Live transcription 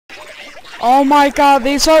Oh my god,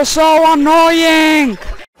 these are so annoying!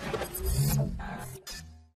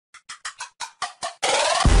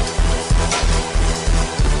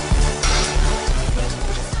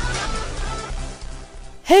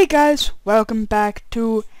 Hey guys, welcome back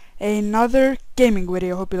to another gaming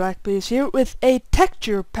video. Hope you like. Please here with a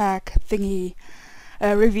texture pack thingy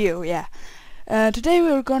review. Yeah. Today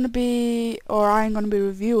we're gonna be, or I'm gonna be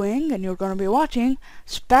reviewing, and you're gonna be watching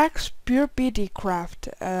SphaxPureBD Craft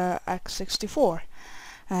x64.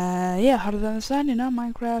 Yeah, how to understand? You know,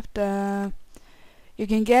 Minecraft. You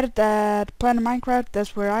can get it at Planet Minecraft.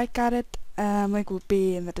 That's where I got it. Link will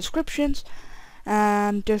be in the descriptions.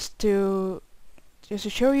 And just to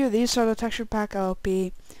show you, these are the texture pack I'll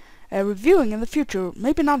be reviewing in the future.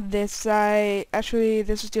 Maybe not this.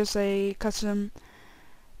 This is just a custom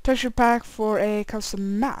texture pack for a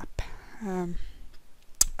custom map.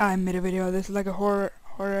 I made a video. This is like a horror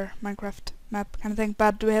Minecraft map kind of thing.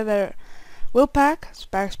 But we have the will pack,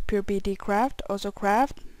 SphaxPureBD Craft, also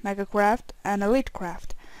Craft, Mega Craft, and Elite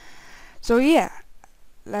Craft. So yeah,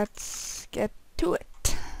 let's get to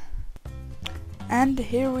it. And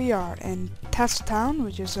here we are in Test Town,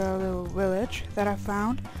 which is a little village that I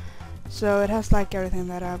found. So it has like everything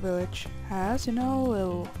that a village has, you know,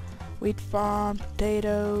 little wheat farm,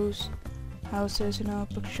 potatoes, houses, you know,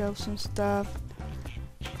 bookshelves and stuff.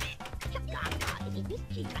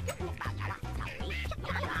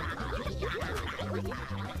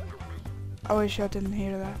 I wish I didn't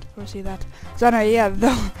hear that or see that. So anyway, yeah,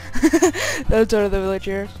 those are the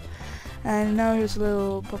villagers. And now here's a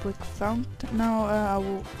little public fountain.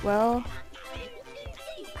 No, well,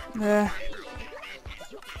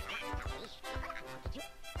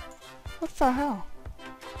 what the hell?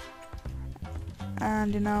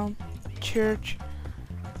 And you know, church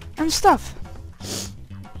and stuff.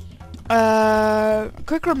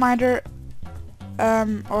 Quick reminder,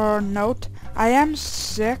 or note, I am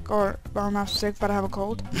sick, or well, I'm not sick, but I have a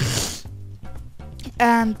cold.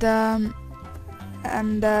 And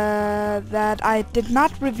that I did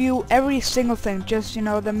not review every single thing, just, you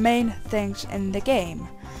know, the main things in the game.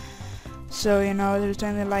 So, you know, there's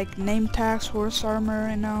only like name tags, horse armor,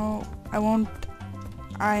 you know,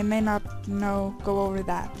 I may not, you know, go over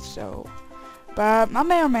that, so, but I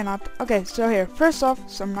may or may not. Okay, so here, first off,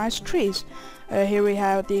 some nice trees. Here we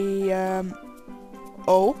have the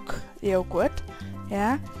oak wood,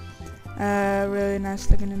 yeah. Really nice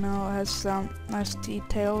looking, you know, it has some nice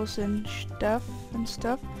details and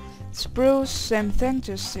stuff. Spruce, same thing,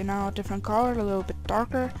 just, you know, different color, a little bit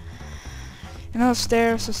darker. You know,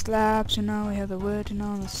 stairs, the slabs, you know, we have the wood, you know,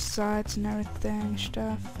 on the sides and everything,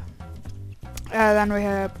 stuff. Then we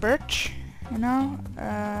have birch, you know,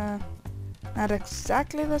 not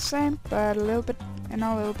exactly the same, but a little bit, you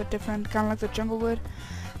know, a little bit different, kind of like the jungle wood,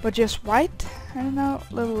 but just white, I don't know,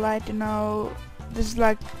 a little light, you know. This is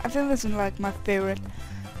like, I think this is like my favorite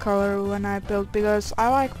color when I build, because I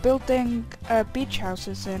like building beach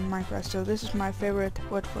houses in Minecraft, so this is my favorite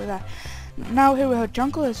wood for that. Now here we have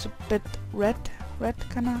jungle, is a bit red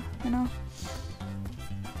kinda, you know,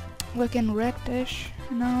 looking reddish,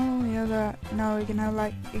 you know. You have the, you know, you can have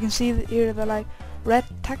like, you can see here the like red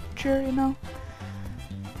texture, you know,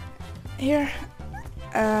 here.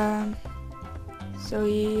 So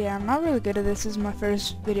yeah, I'm not really good at this. This is my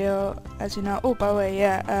first video, as you know. Oh, by the way,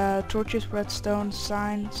 yeah, torches, redstone,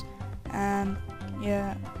 signs, and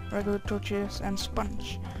yeah, regular torches and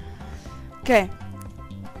sponge. Okay,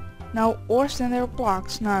 now ores and their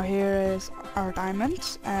blocks. Now here is our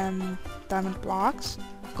diamonds and diamond blocks,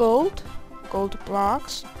 gold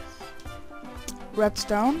blocks,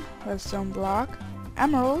 redstone block,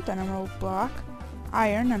 emerald block,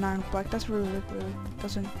 iron and iron block. That's really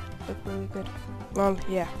doesn't look really good. Well,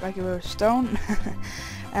 yeah, regular stone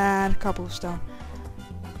and cobblestone.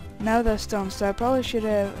 Now the stones, so I probably should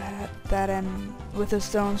have had that in with the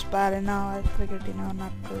stones, but now I figured, you know,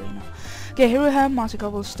 not really, you know. Okay, here we have mossy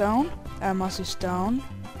cobblestone, mossy stone,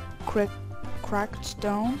 cracked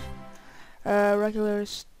stone, regular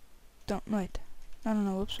stone, wait,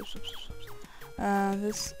 no, whoops.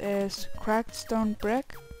 This is cracked stone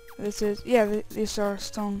brick. This is, yeah, these are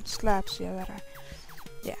stone slabs, yeah, that are,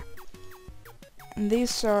 yeah. And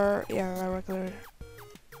these are, yeah, the regular,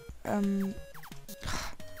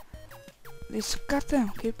 these, goddamn,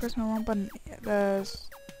 keep pressing the wrong button, the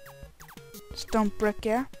stone brick,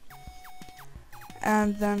 yeah.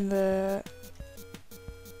 And then the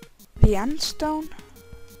end stone,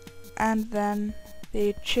 and then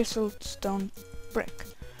the chiseled stone brick.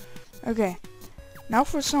 Okay, now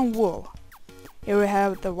for some wool. Here we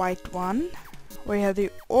have the white one, we have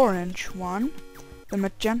the orange one, the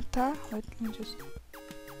magenta, wait, let me just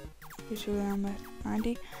usually I'm at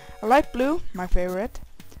 90. A light blue, my favorite.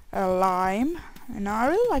 A lime, and I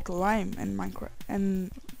really like lime in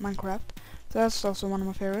Minecraft. So that's also one of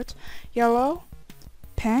my favorites. Yellow,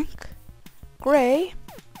 pink, gray,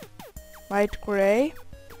 light gray,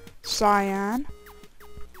 cyan,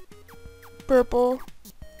 purple,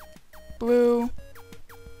 blue,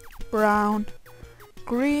 brown,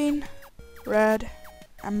 green, red,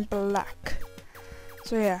 and black.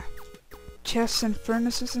 So yeah, chests and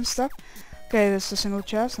furnaces and stuff. Okay, this is a single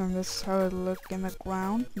chest, and this is how it looks in the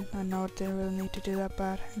ground. I know it didn't really need to do that,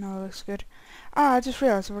 but I know it looks good. Ah, I just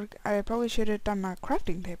realized I probably should have done my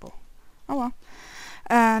crafting table. Oh well.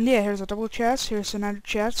 And yeah, here's a double chest, here's another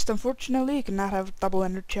chest. Unfortunately, you cannot have a double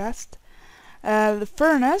ender chest. The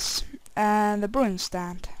furnace, and the brewing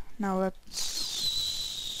stand. Now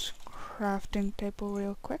let's crafting table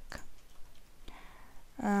real quick.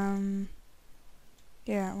 Yeah,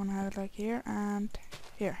 I want to have it like here and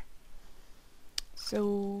here.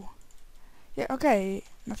 So yeah, okay,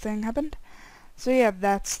 nothing happened. So yeah,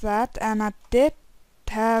 that's that. And I did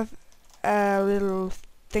have a little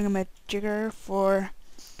thingamajigger for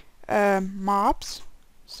mobs.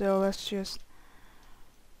 So let's just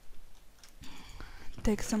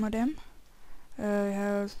take some of them. We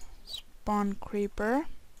have spawn creeper.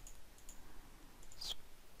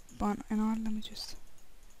 Spawn, you know what, let me just...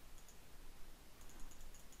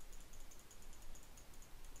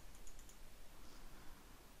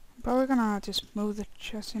 Probably gonna just move the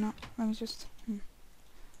chest, you know. Let me just...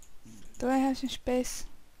 Do I have some space?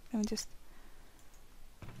 Let me just...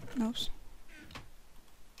 Nope.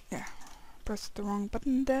 Yeah, pressed the wrong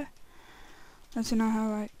button there. Let's see now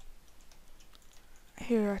how I...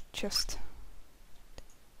 Here a chest.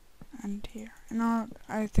 And here. You know,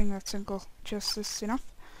 I think that single chest is enough.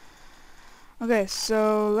 Okay,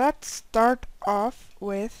 so let's start off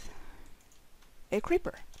with a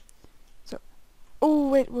creeper. Oh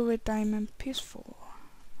wait, diamond peaceful.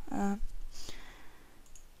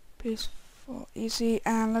 Peaceful, easy,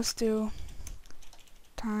 and let's do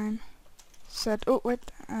time set. Oh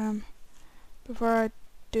wait, before I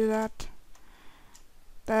do that,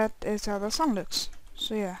 that is how the sun looks.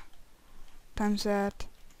 So yeah, time set,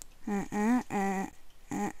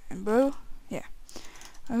 blue, yeah.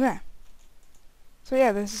 Okay. So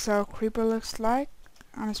yeah, this is how creeper looks like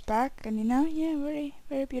on his back, and you know, yeah,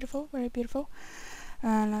 very beautiful, very beautiful.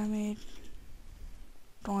 Let me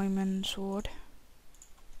diamond sword.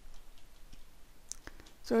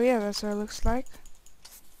 So yeah, that's how it looks like.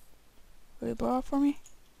 Will it blow up for me?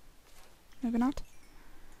 Maybe not.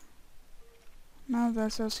 Now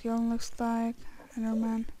that's how skeleton looks like.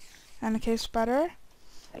 Enderman and a cave spider.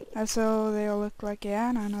 That's how they all look like. Yeah,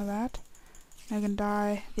 and I know that. I can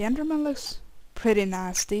die. The Enderman looks pretty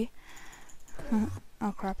nasty.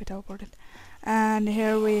 Oh crap, he teleported. And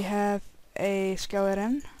here we have a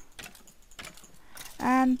skeleton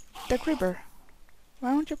and the creeper.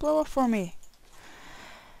 Why don't you blow up for me?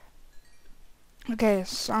 Okay,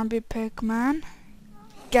 zombie pigman.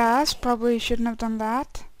 Gas, probably shouldn't have done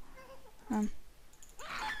that.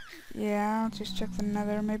 Yeah, I'll just check the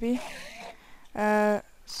nether maybe.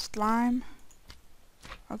 Slime.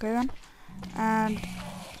 Okay then. And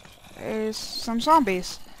there's some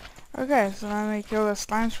zombies. Okay, so let me kill the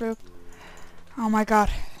slimes real. Oh my god,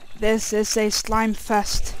 this is a slime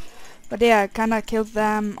fest. But yeah, I kinda killed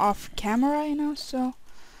them off camera, you know, so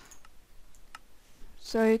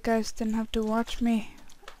you guys didn't have to watch me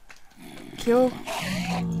kill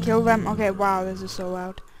them. Okay, wow, this is so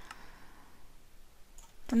loud.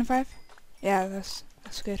 25? Yeah, that's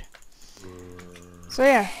good. So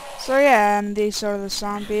yeah, and these are the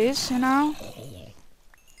zombies, you know.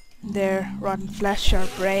 Their rotten flesh are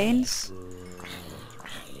brains.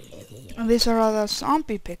 And these are how the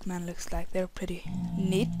zombie pigmen looks like. They're pretty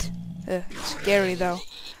neat. Scary though.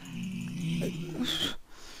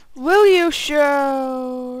 Will you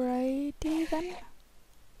show righty then?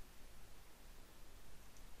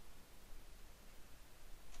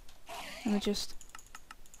 Let me just...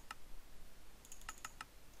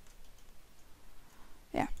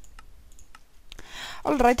 Yeah.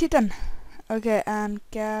 Alrighty then. Okay, and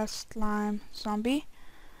gas, slime, zombie.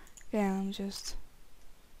 Okay, let me just...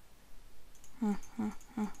 Oh,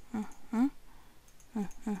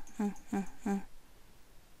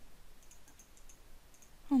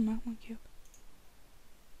 magma cube.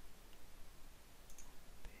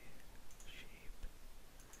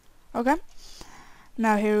 Okay.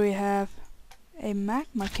 Now here we have a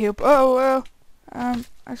magma cube. Oh,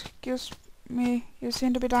 excuse me. You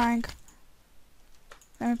seem to be dying.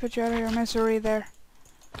 Let me put you out of your misery there.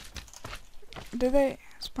 Did they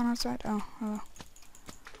spawn outside? Oh, hello.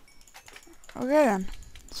 Okay then.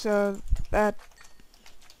 So that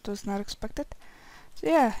was not expected. So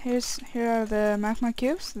yeah, here are the magma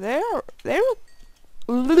cubes. They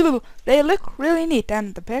look really neat,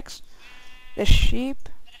 and the pigs, the sheep.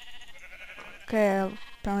 Okay,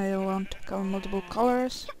 apparently they won't go in multiple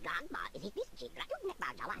colors.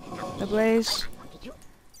 The blaze,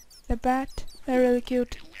 the bat, they're really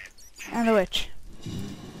cute, and the witch.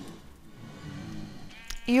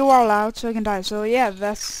 You are loud, so you can die. So yeah,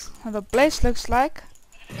 that's how the blaze looks like.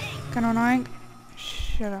 Kind of annoying.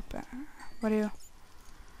 Shut up. What are you?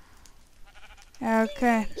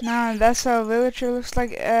 Okay, now that's how a villager looks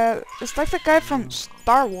like. It's like the guy from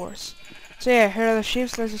Star Wars. So yeah, here are the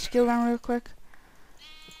sheep. Let's just kill them real quick.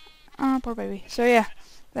 Oh, poor baby. So yeah,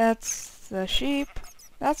 that's the sheep.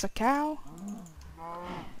 That's a cow.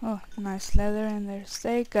 Oh, nice leather and their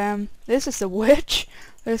steak. This is the witch.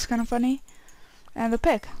 That's kind of funny. And the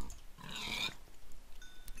pig.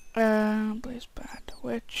 Blaze bad.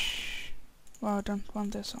 Witch. Well, I don't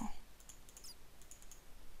want this all.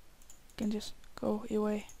 Can just go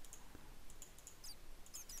away.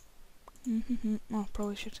 Oh,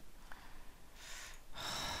 probably should.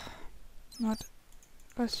 Not.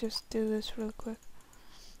 Let's just do this real quick.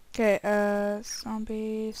 Okay,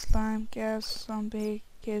 zombie, slime, gas, zombie,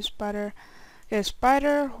 cave spider. Okay,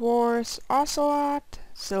 spider, horse, ocelot,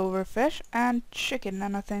 silverfish, and chicken.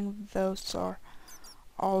 And I think those are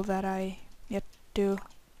all that I yet do.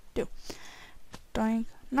 Dying.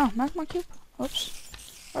 No, magma cube. Oops.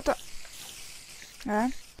 What the?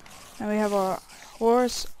 Okay. Then we have a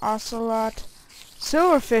horse, ocelot,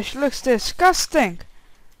 silverfish. Looks disgusting.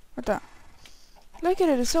 What the? Look at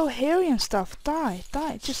it, it's so hairy and stuff. Die,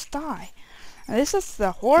 just die. And this is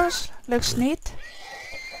the horse, looks neat.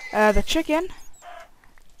 The chicken.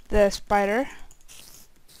 The spider.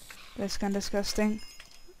 That's kinda disgusting.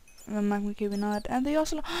 The magma cube nut. And the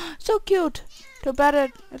ocelot. So cute! Too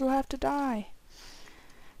bad it'll have to die.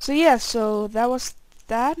 So yeah, so that was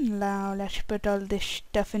that. Now let's put all this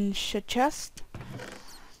stuff in the chest.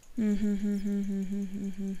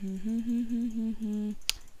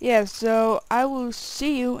 Yeah, so I will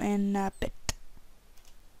see you in a bit.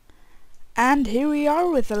 And here we are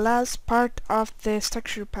with the last part of this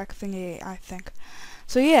texture pack thingy, I think.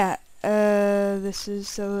 So yeah, this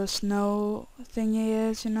is the snow thingy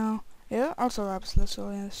is, you know. Yeah, also lapis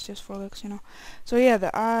lazuli, it's just for looks, you know. So yeah, the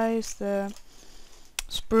eyes, the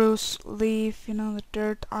spruce leaf, you know, the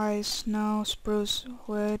dirt, eyes, snow, spruce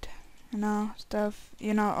wood, you know, stuff.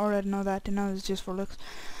 You know, already know that, you know, it's just for looks.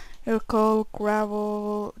 Coal,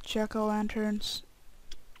 gravel, jack-o'-lanterns,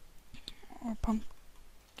 or pump,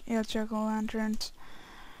 yeah, jack-o'-lanterns,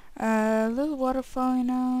 little waterfall, you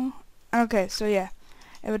know. Okay, so yeah,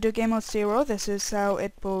 if we do game mode 0, this is how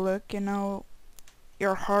it will look, you know.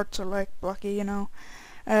 Your hearts are like blocky, you know.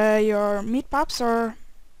 Your meat pops are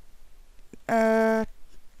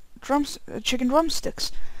chicken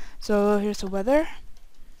drumsticks. So here's the weather.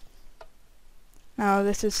 Now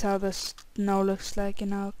this is how the snow looks like, you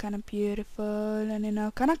know, kind of beautiful and, you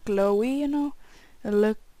know, kind of glowy, you know. It'll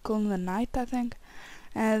look cool in the night, I think.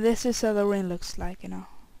 And this is how the rain looks like, you know.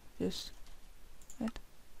 Just wait.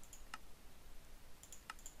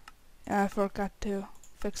 I forgot to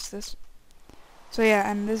fix this. So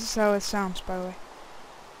yeah, and this is how it sounds, by the way.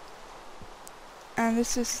 And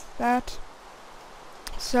this is that.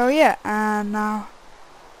 So yeah, and now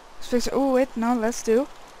let's fix it. Oh wait, no, let's do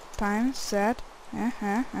time set.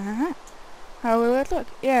 How will it look?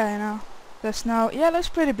 Yeah, you know, the snow. Yeah, looks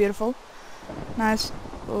pretty beautiful. Nice.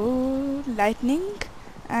 Oh, lightning.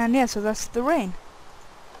 And yeah, so that's the rain.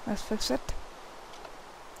 Let's fix it.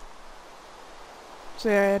 So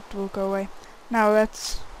yeah, it will go away. Now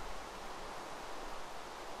let's.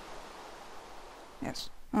 Yes.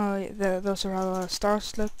 Oh, yeah, those are how the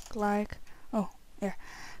stars look like. Oh, yeah.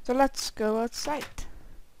 So let's go outside.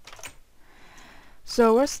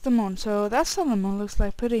 So where's the moon? So that's how the moon looks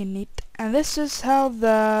like, pretty neat. And this is how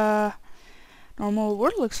the normal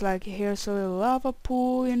world looks like here. So the lava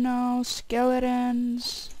pool, you know,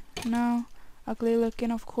 skeletons, you know, ugly looking,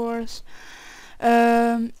 of course.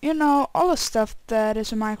 You know, all the stuff that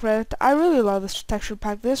is in Minecraft. I really love this texture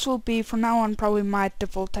pack. This will be from now on probably my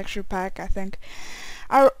default texture pack, I think.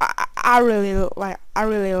 I really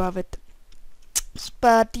love it.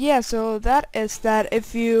 But yeah, so that is that.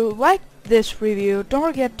 If you like this review, don't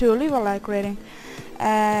forget to leave a like rating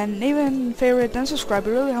and even favorite and subscribe.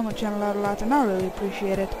 It really helps my channel out a lot, and I really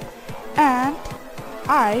appreciate it. And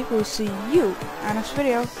I will see you in the next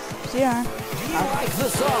video. See ya. I like the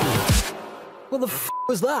song. What the f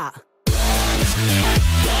was that?